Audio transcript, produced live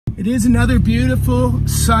It is another beautiful,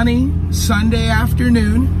 sunny Sunday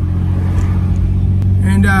afternoon,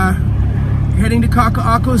 and heading to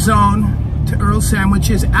Kaka'ako Zone to Earl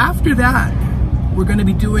Sandwiches. After that, we're going to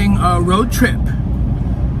be doing a road trip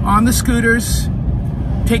on the scooters,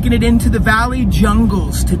 taking it into the valley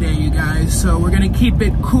jungles today, you guys. So we're going to keep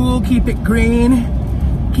it cool, keep it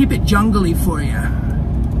green, keep it jungly for you.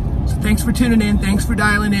 So thanks for tuning in, thanks for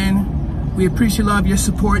dialing in. We appreciate love your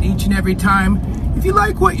support each and every time. If you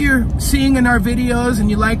like what you're seeing in our videos and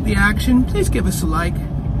you like the action, please give us a like.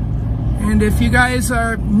 And if you guys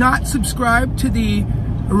are not subscribed to the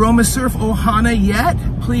Aroma Surf Ohana yet,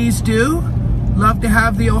 please do. Love to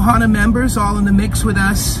have the Ohana members all in the mix with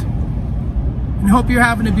us. And hope you're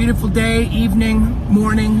having a beautiful day, evening,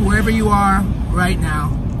 morning, wherever you are right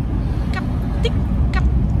now.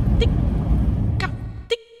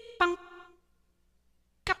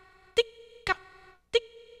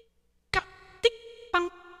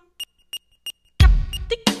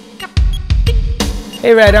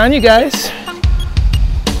 Hey, right on, you guys.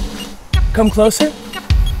 Come closer.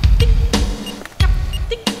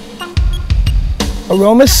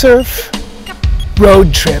 Aroma Surf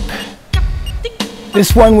road trip.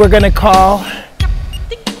 This one we're gonna call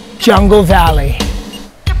Jungle Valley.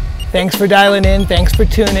 Thanks for dialing in, thanks for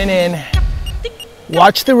tuning in.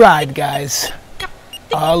 Watch the ride, guys.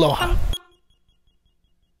 Aloha.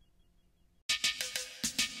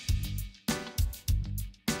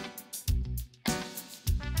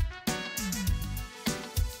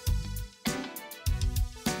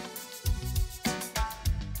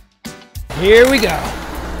 Here we go.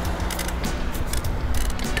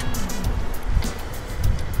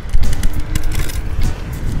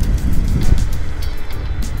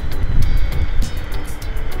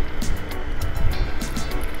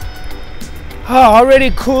 Oh, already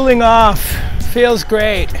cooling off. Feels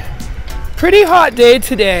great. Pretty hot day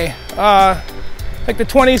today. Like the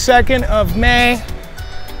 22nd of May.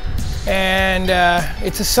 And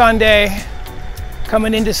it's a Sunday.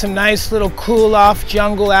 Coming into some nice little cool off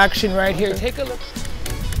jungle action right here. Take a look.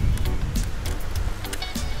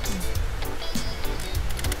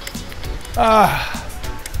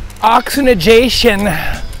 Oxygenation,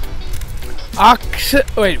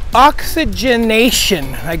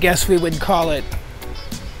 I guess we would call it.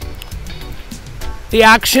 The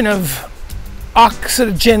action of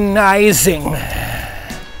oxygenizing.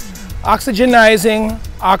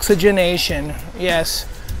 Oxygenation, yes.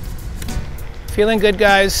 Feeling good,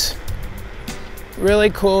 guys. Really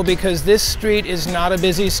cool because this street is not a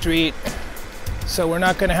busy street, so we're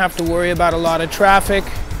not gonna have to worry about a lot of traffic.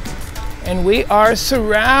 And we are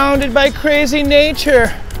surrounded by crazy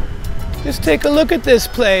nature. Just take a look at this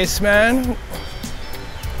place, man.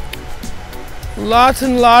 Lots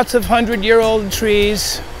and lots of 100-year-old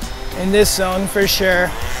trees in this zone for sure.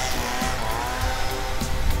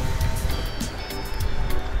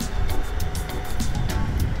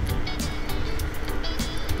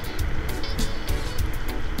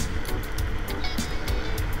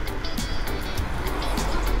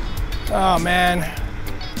 Oh man,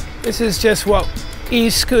 this is just what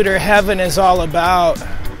e-scooter heaven is all about.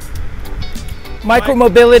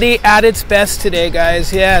 Micromobility at its best today,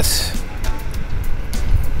 guys, yes.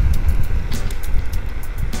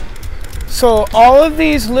 So all of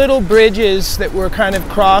these little bridges that we're kind of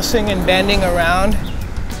crossing and bending around,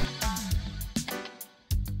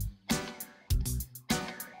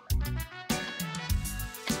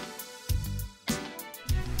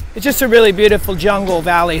 it's just a really beautiful jungle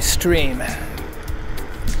valley stream.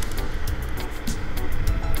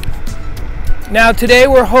 Now today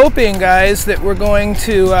we're hoping, guys, that we're going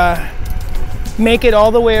to make it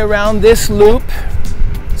all the way around this loop.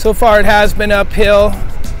 So far it has been uphill.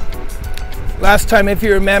 Last time, if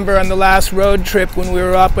you remember, on the last road trip when we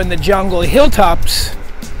were up in the jungle hilltops,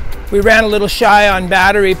 we ran a little shy on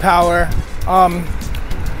battery power.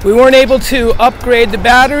 We weren't able to upgrade the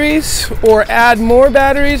batteries or add more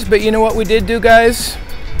batteries, but you know what we did do, guys?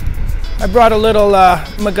 I brought a little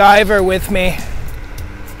MacGyver with me,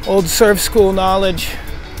 old surf school knowledge.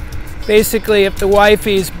 Basically, if the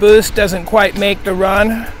wifey's boost doesn't quite make the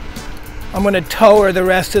run, I'm gonna tow her the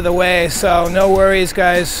rest of the way, so no worries,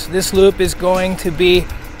 guys. This loop is going to be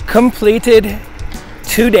completed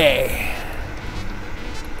today.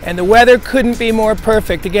 And the weather couldn't be more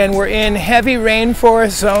perfect. Again, we're in heavy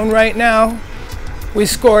rainforest zone right now. We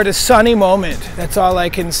scored a sunny moment, that's all I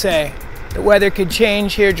can say. The weather could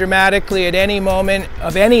change here dramatically at any moment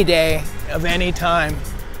of any day, of any time.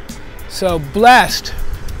 So blessed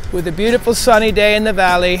with a beautiful sunny day in the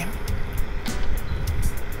valley.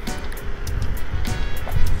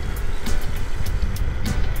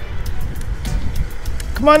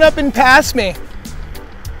 Come on up and pass me.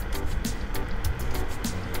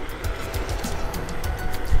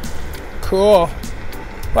 Cool.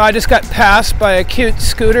 Well, I just got passed by a cute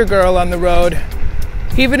scooter girl on the road.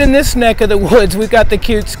 Even in this neck of the woods, we've got the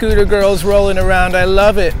cute scooter girls rolling around. I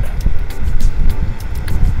love it.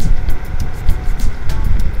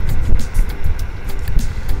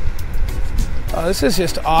 Oh, this is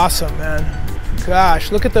just awesome, man.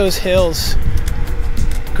 Gosh, look at those hills.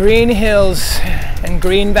 Green hills and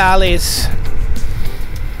green valleys.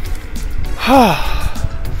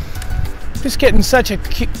 Just getting such an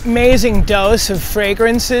amazing dose of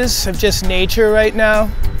fragrances of just nature right now.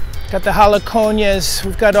 Got the haliconias,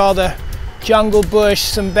 we've got all the jungle bush,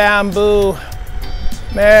 some bamboo.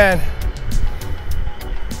 Man.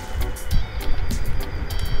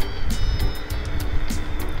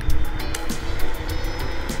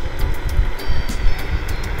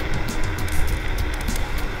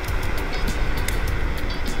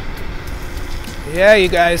 Yeah, you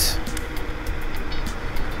guys.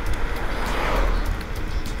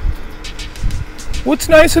 What's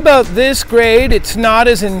nice about this grade, it's not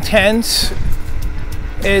as intense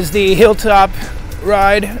as the hilltop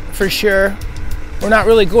ride for sure. We're not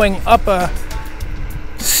really going up a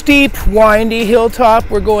steep, windy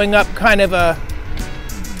hilltop. We're going up kind of a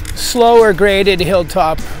slower graded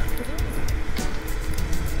hilltop.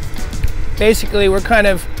 Basically, we're kind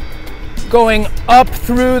of going up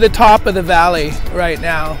through the top of the valley right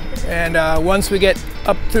now. And once we get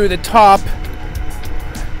up through the top,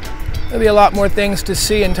 there'll be a lot more things to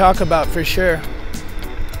see and talk about for sure.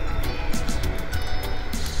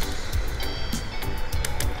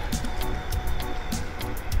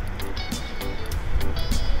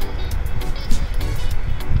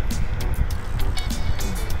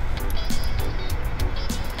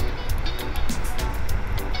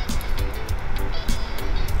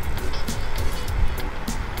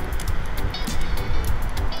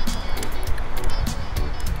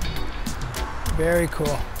 Very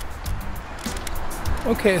cool.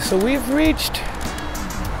 Okay, so we've reached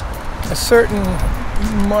a certain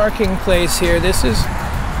marking place here. This is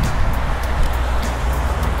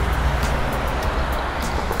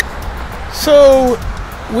so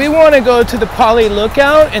we want to go to the Poly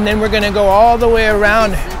Lookout, and then we're going to go all the way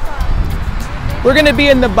around. We're going to be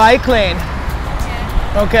in the bike lane,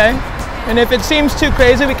 okay? And if it seems too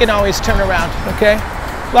crazy, we can always turn around, okay?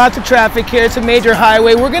 Lots of traffic here. It's a major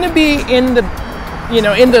highway. We're going to be in the, you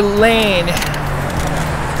know, in the lane.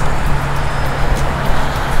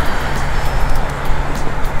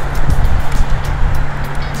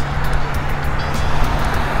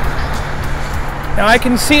 Now I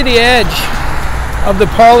can see the edge of the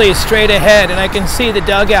Poly straight ahead, and I can see the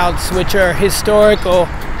dugouts, which are historical,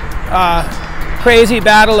 crazy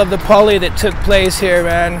battle of the Poly that took place here,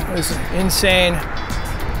 man. It was insane.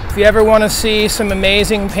 If you ever want to see some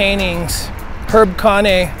amazing paintings, Herb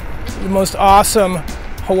Kane, the most awesome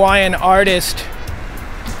Hawaiian artist,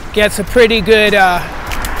 gets a pretty good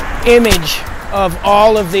image of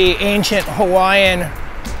all of the ancient Hawaiian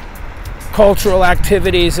cultural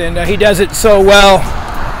activities, and he does it so well.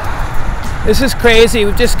 This is crazy.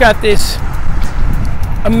 We've just got these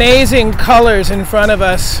amazing colors in front of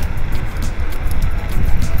us.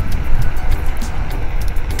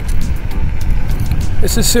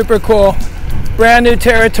 This is super cool. Brand new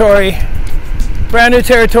territory. Brand new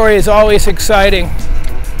territory is always exciting.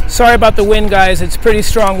 Sorry about the wind, guys. It's pretty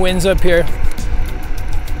strong winds up here.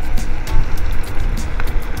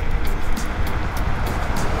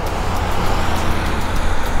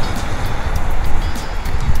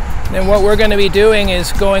 And what we're going to be doing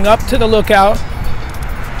is going up to the lookout,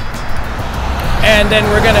 and then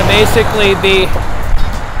we're going to basically be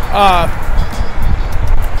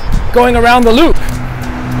going around the loop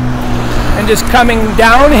and just coming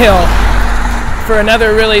downhill for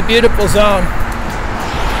another really beautiful zone.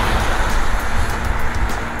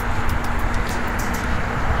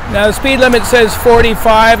 Now the speed limit says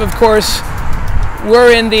 45. Of course,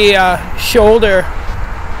 we're in the shoulder.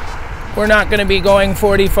 We're not going to be going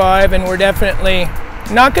 45, and we're definitely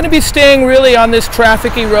not going to be staying really on this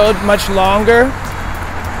trafficy road much longer.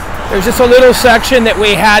 There's just a little section that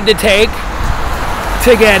we had to take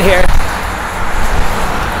to get here.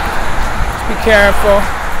 Just be careful.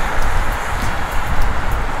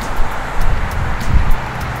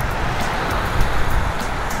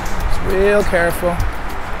 Just real careful.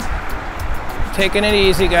 Taking it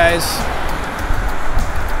easy, guys.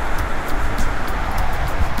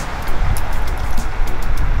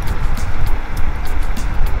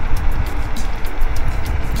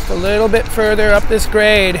 A little bit further up this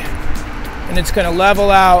grade, and it's going to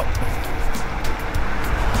level out.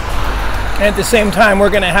 And at the same time, we're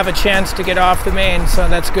going to have a chance to get off the main, so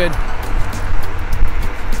that's good.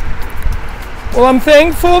 Well, I'm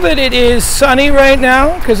thankful that it is sunny right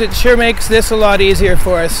now, because it sure makes this a lot easier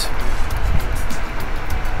for us.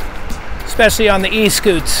 Especially on the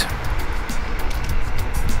e-scoots.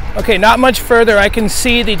 Okay, not much further. I can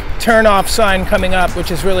see the turn-off sign coming up, which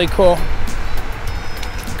is really cool.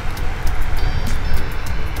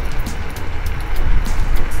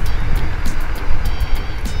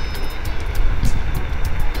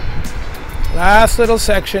 Last little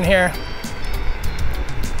section here.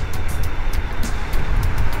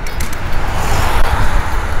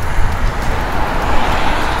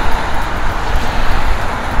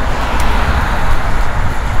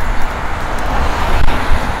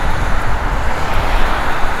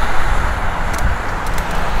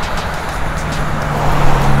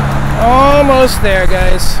 Almost there,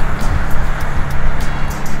 guys.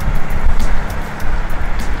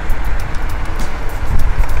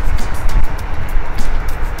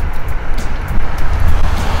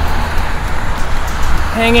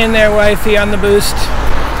 Hang in there, wifey, on the boost.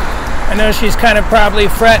 I know she's kind of probably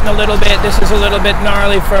fretting a little bit. This is a little bit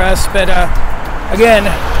gnarly for us, but again,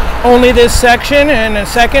 only this section. In a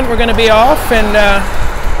second, we're going to be off, and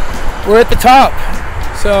we're at the top.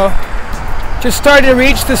 So, just starting to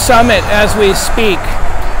reach the summit as we speak,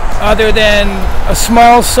 other than a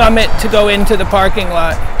small summit to go into the parking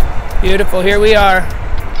lot. Beautiful. Here we are.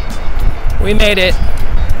 We made it.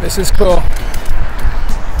 This is cool.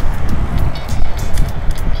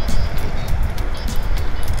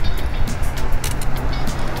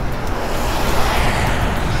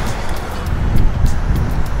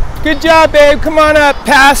 Good job, babe. Come on up.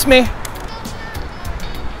 Pass me.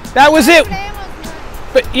 That was it.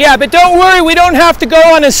 But yeah, but don't worry. We don't have to go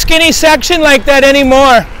on a skinny section like that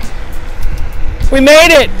anymore. We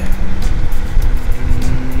made it.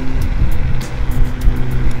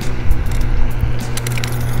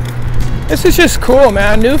 This is just cool,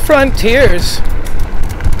 man. New frontiers.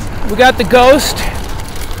 We got the Ghost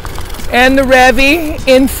and the Revy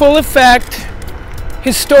in full effect.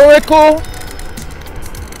 Historical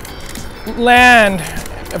land.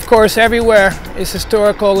 Of course, everywhere is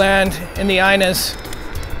historical land in the Inas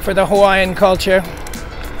for the Hawaiian culture.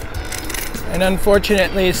 And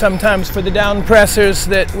unfortunately, sometimes for the down pressers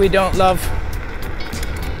that we don't love.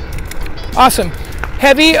 Awesome.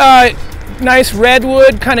 Heavy, nice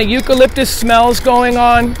redwood, kind of eucalyptus smells going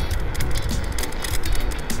on.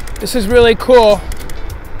 This is really cool.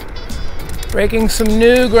 Breaking some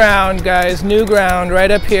new ground, guys. New ground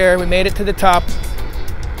right up here. We made it to the top.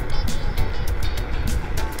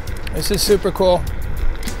 This is super cool.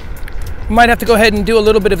 Might have to go ahead and do a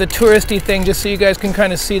little bit of the touristy thing just so you guys can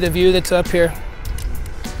kind of see the view that's up here.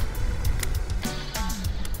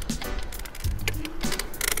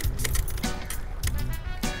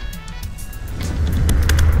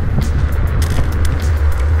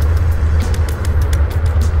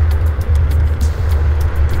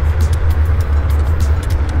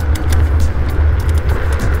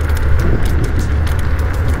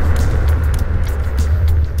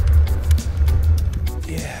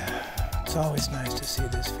 It's always nice to see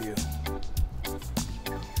this view.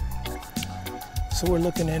 So we're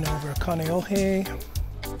looking in over Kaneohe.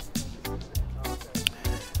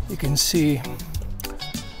 You can see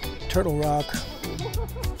Turtle Rock.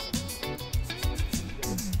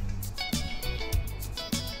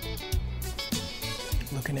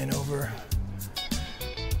 Looking in over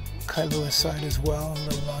Kailua side as well, a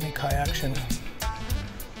little Lani Kai action.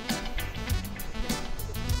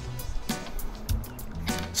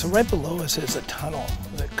 So right below us is a tunnel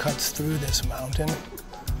that cuts through this mountain.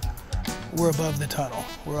 We're above the tunnel.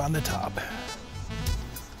 We're on the top.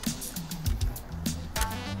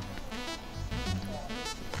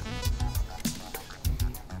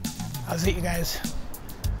 How's it, you guys?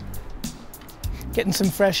 Getting some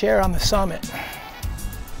fresh air on the summit.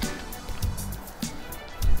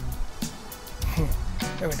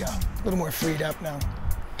 There we go. A little more freed up now.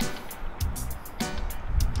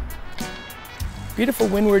 Beautiful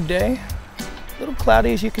windward day. A little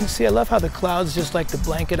cloudy, as you can see. I love how the clouds just like the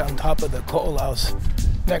blanket on top of the ko'olaus.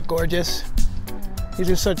 Isn't that gorgeous? These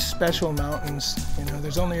are such special mountains. You know,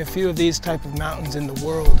 there's only a few of these type of mountains in the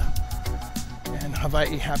world. And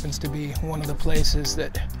Hawaii happens to be one of the places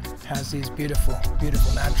that has these beautiful,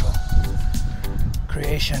 beautiful natural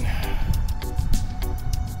creation.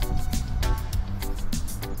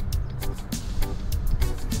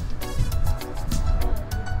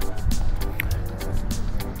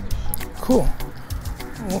 Cool.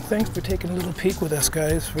 Well, thanks for taking a little peek with us,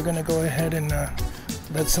 guys. We're gonna go ahead and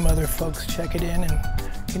let some other folks check it in and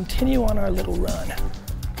continue on our little run.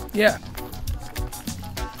 Yeah,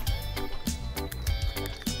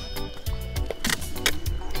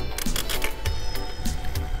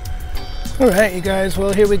 All right, you guys,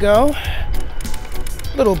 well, here we go.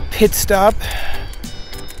 Little pit stop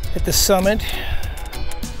at the summit.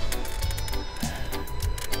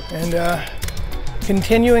 And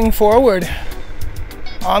continuing forward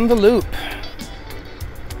on the loop.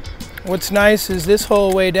 What's nice is this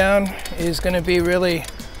whole way down is going to be really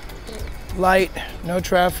light, no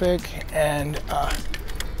traffic, and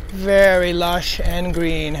very lush and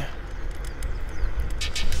green.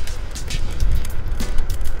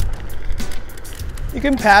 You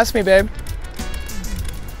can pass me, babe.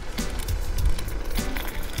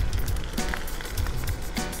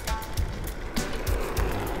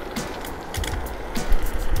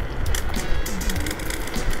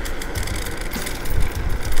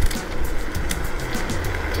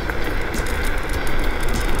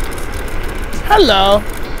 Hello.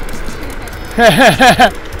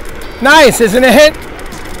 Nice, isn't it?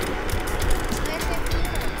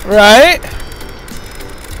 Right?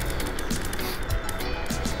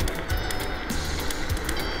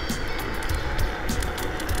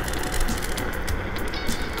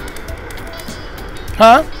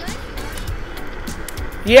 Huh?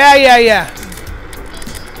 Yeah.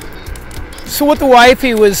 So what the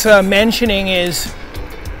wifey was mentioning is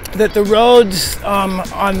that the roads on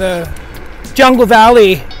the Jungle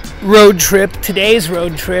Valley road trip, today's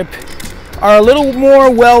road trip, are a little more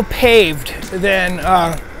well paved than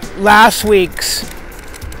last week's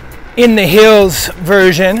In the Hills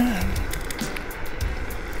version.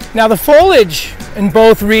 Now the foliage in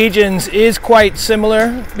both regions is quite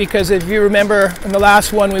similar, because if you remember in the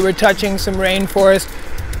last one we were touching some rainforest.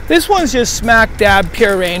 This one's just smack dab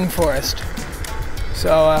pure rainforest.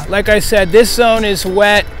 So like I said, this zone is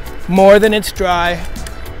wet more than it's dry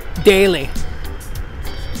daily.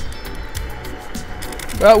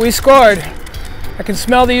 Well, we scored. I can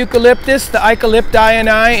smell the eucalyptus, the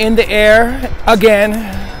eucalypti in the air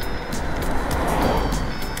again.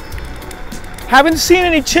 Haven't seen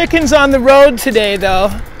any chickens on the road today though.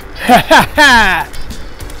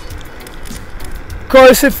 Of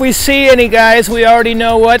course, if we see any, guys, we already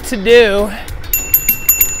know what to do.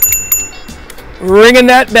 Ringing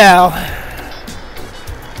that bell.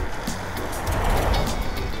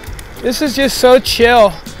 This is just so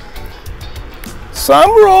chill. So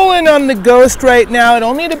I'm rolling on the Ghost right now at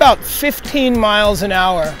only at about 15 miles an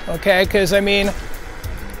hour, okay? Because I mean,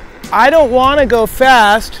 I don't want to go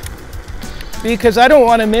fast because I don't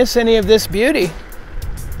want to miss any of this beauty.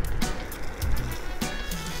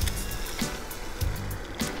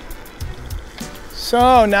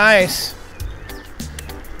 So nice.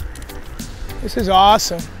 This is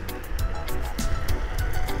awesome.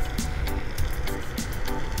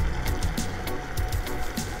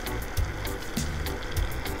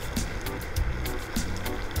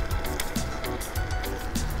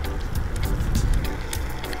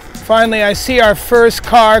 Finally, I see our first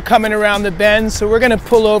car coming around the bend, so we're going to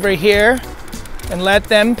pull over here and let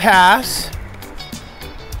them pass.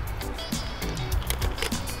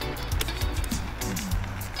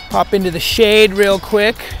 Hop into the shade real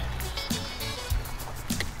quick.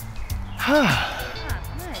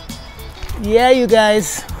 Yeah, you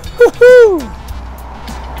guys. Woohoo!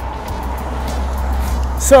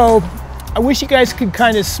 So, I wish you guys could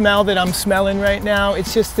kind of smell that I'm smelling right now.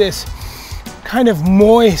 It's just this kind of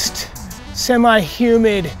moist,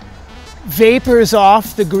 semi-humid vapors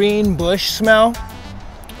off the green bush smell,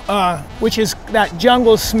 which is that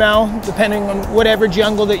jungle smell, depending on whatever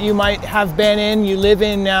jungle that you might have been in, you live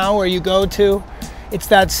in now, or you go to. It's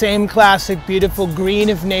that same classic, beautiful green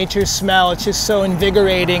of nature smell. It's just so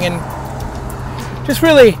invigorating and just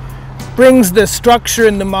really brings the structure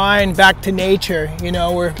in the mind back to nature. You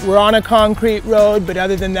know, we're on a concrete road, but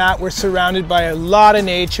other than that, we're surrounded by a lot of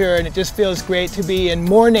nature, and it just feels great to be in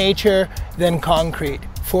more nature than concrete,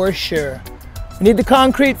 for sure. We need the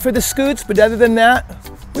concrete for the scoots, but other than that,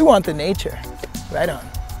 we want the nature. Right on.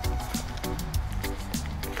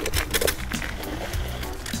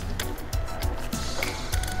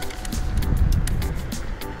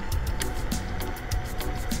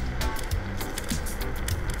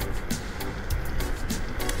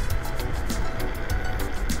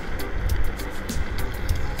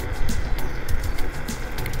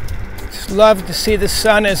 Love to see the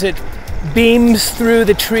sun as it beams through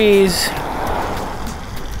the trees.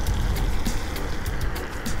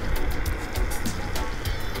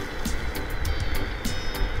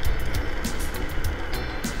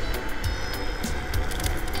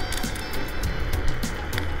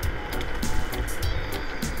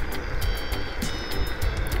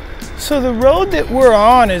 So the road that we're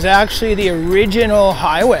on is actually the original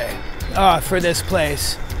highway for this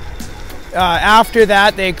place. After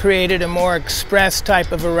that, they created a more express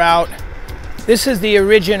type of a route This is the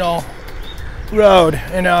original road,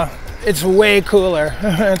 and it's way cooler.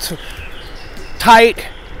 It's tight,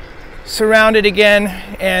 surrounded again,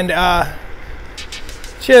 and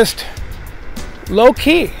just low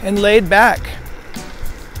key and laid back.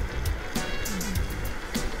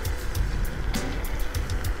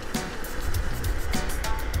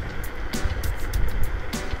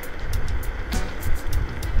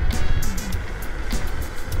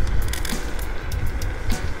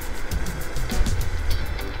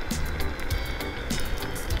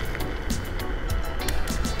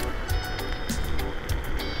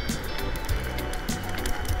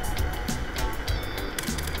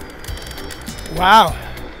 Wow,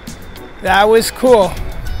 that was cool.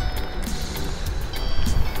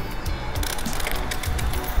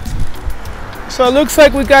 So it looks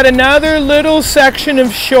like we've got another little section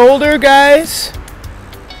of shoulder, guys,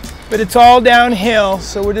 but it's all downhill,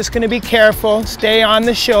 so we're just going to be careful, stay on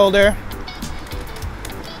the shoulder.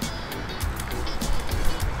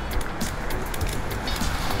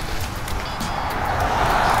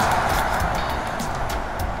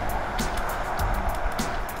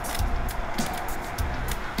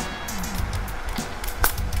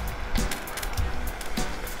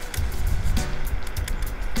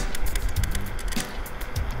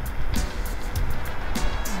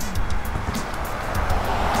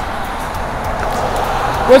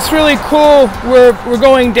 What's really cool, we're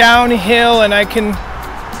going downhill, and I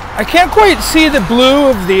can't quite see the blue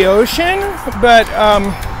of the ocean, but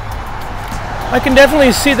I can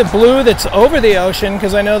definitely see the blue that's over the ocean,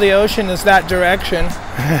 because I know the ocean is that direction.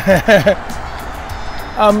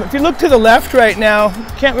 If you look to the left right now,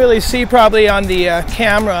 you can't really see probably on the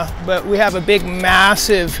camera, but we have a big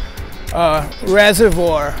massive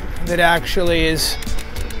reservoir that actually is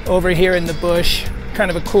over here in the bush. Kind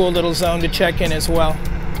of a cool little zone to check in as well.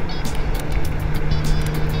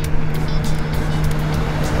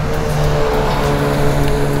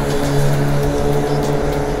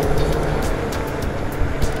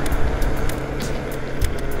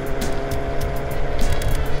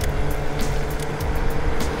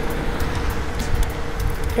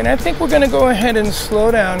 And I think we're going to go ahead and slow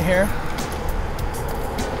down here.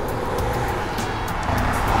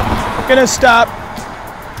 We're going to stop.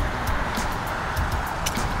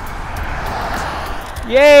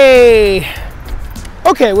 Yay!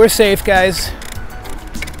 Okay, we're safe, guys.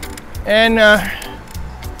 And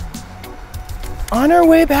on our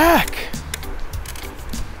way back.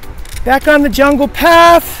 Back on the jungle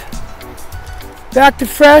path. Back to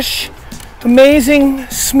fresh, amazing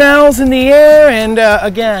smells in the air, and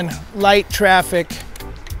again, light traffic.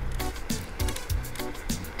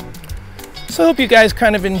 So I hope you guys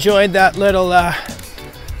kind of enjoyed that little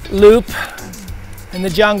loop in the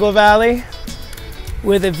Jungle Valley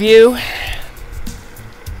with a view.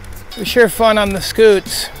 It was sure fun on the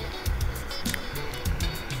scoots.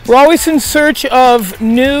 We're always in search of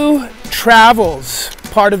new travels,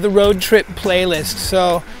 part of the road trip playlist.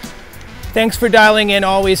 So thanks for dialing in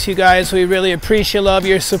always, you guys. We really appreciate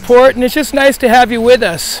your support, and it's just nice to have you with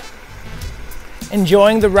us,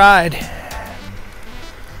 enjoying the ride.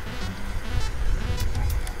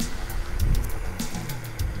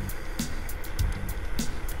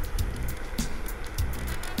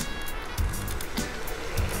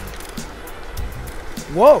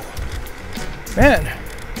 Whoa, man,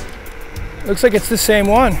 looks like it's the same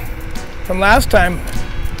one from last time.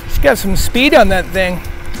 She's got some speed on that thing.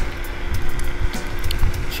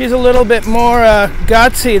 She's a little bit more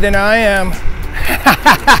gutsy than I am.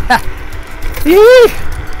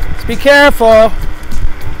 Just be careful.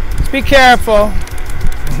 Just be careful.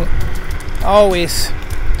 Always.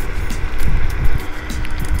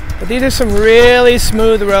 But these are some really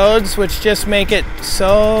smooth roads, which just make it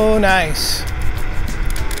so nice.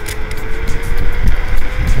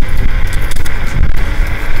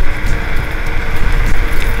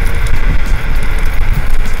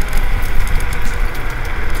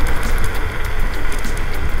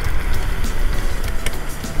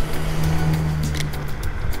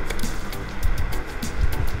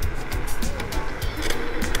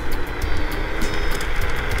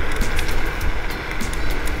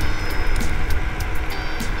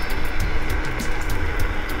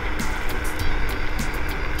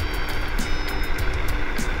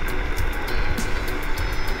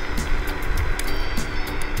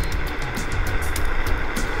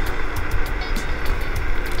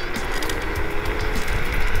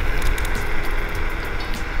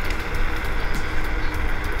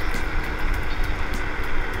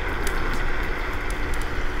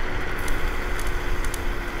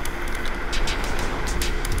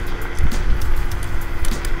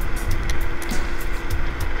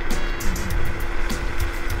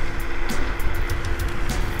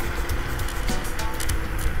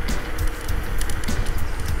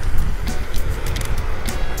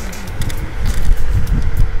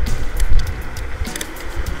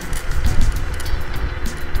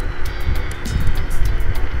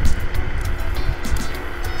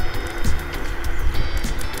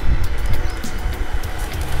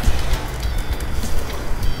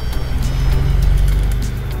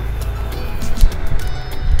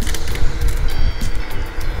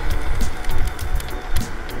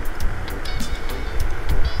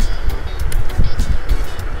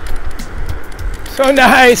 So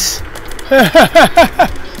nice.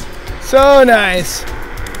 So nice.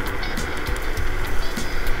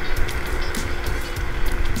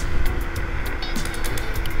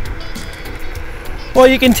 Well,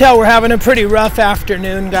 you can tell we're having a pretty rough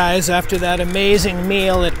afternoon, guys, after that amazing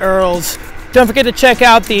meal at Earl's. Don't forget to check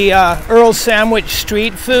out the Earl's Sandwich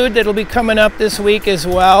street food that'll be coming up this week as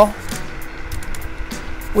well.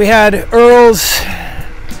 We had Earl's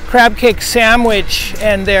crab cake sandwich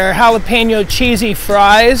and their jalapeno cheesy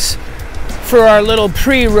fries for our little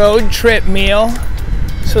pre-road trip meal.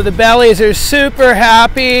 So the bellies are super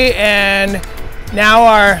happy, and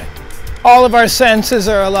now all of our senses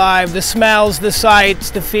are alive. The smells, the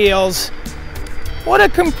sights, the feels. What a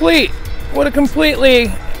completely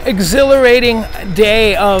exhilarating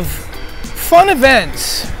day of fun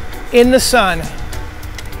events in the sun,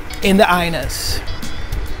 in the Inas.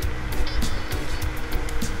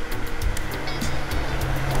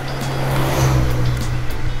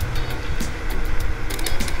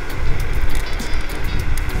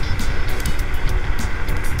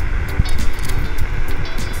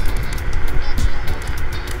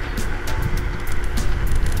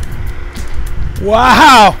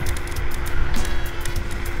 Wow!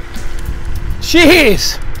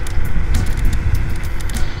 Jeez!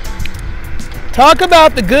 Talk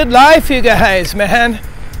about the good life, you guys, man.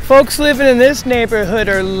 Folks living in this neighborhood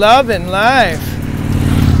are loving life.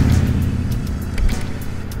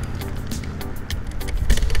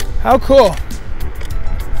 How cool.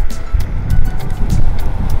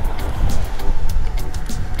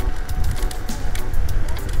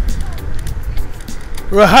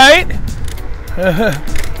 Right?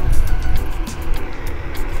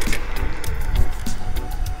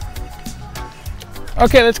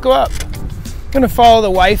 Okay, let's go up. I'm gonna follow the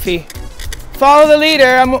wifey. Follow the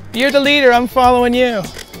leader. You're the leader. I'm following you.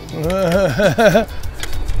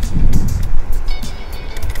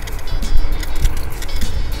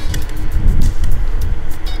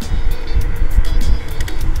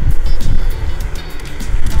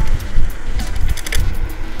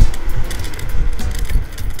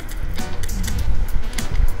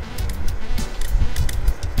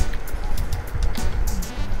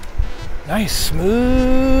 Nice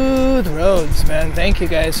smooth roads, man. Thank you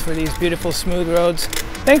guys for these beautiful smooth roads.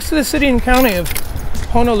 Thanks to the city and county of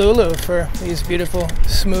Honolulu for these beautiful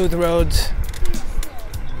smooth roads.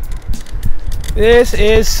 This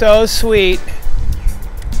is so sweet.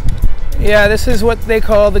 Yeah, this is what they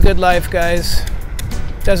call the good life, guys.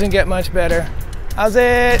 Doesn't get much better. How's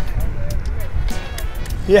it?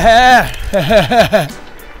 Yeah.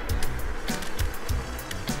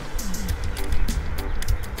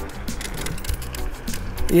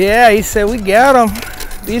 Yeah, he said we get them.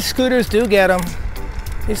 These scooters do get them.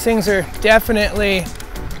 These things are definitely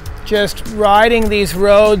just riding these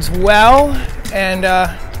roads well, and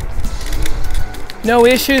no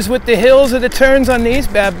issues with the hills or the turns on these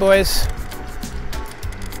bad boys.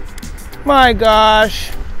 My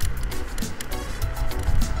gosh.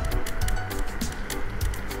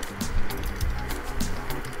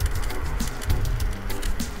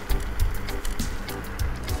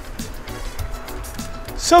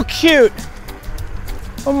 So cute.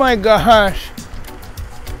 Oh my gosh.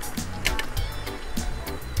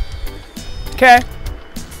 Okay.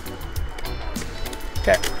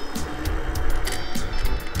 Okay.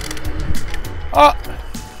 Oh.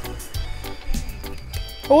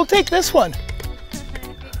 Well, we'll take this one.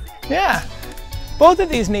 Yeah. Both of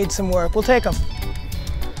these need some work. We'll take them.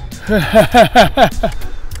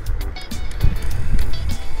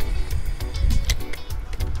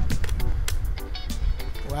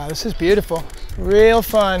 Wow, this is beautiful. Real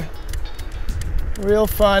fun. Real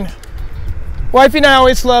fun. Wifey and I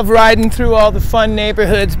always love riding through all the fun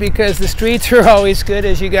neighborhoods because the streets are always good,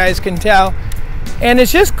 as you guys can tell. And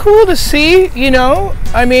it's just cool to see, you know.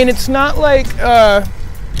 I mean, it's not like,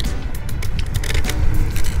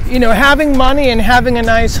 you know, having money and having a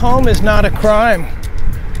nice home is not a crime.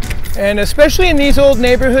 And especially in these old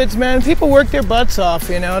neighborhoods, man, people work their butts off,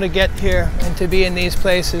 you know, to get here and to be in these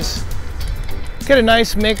places. Get a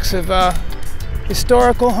nice mix of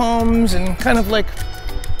historical homes and kind of like,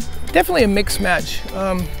 definitely a mixed match.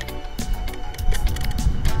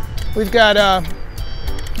 We've got,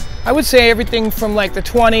 I would say everything from like the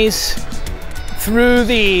 20s through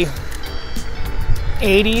the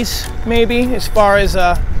 80s, maybe, as far as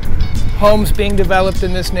homes being developed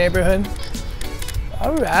in this neighborhood.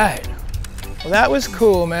 All right. Well, that was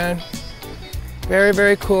cool, man. Very,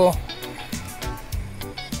 very cool.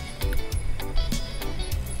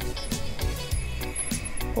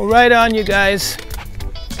 Well, right on, you guys.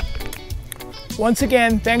 Once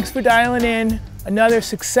again, thanks for dialing in. another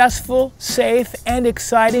successful, safe, and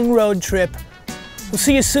exciting road trip. We'll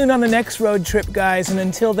see you soon on the next road trip, guys, and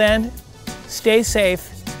until then, stay safe,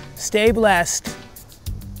 stay blessed.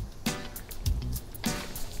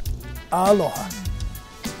 Aloha.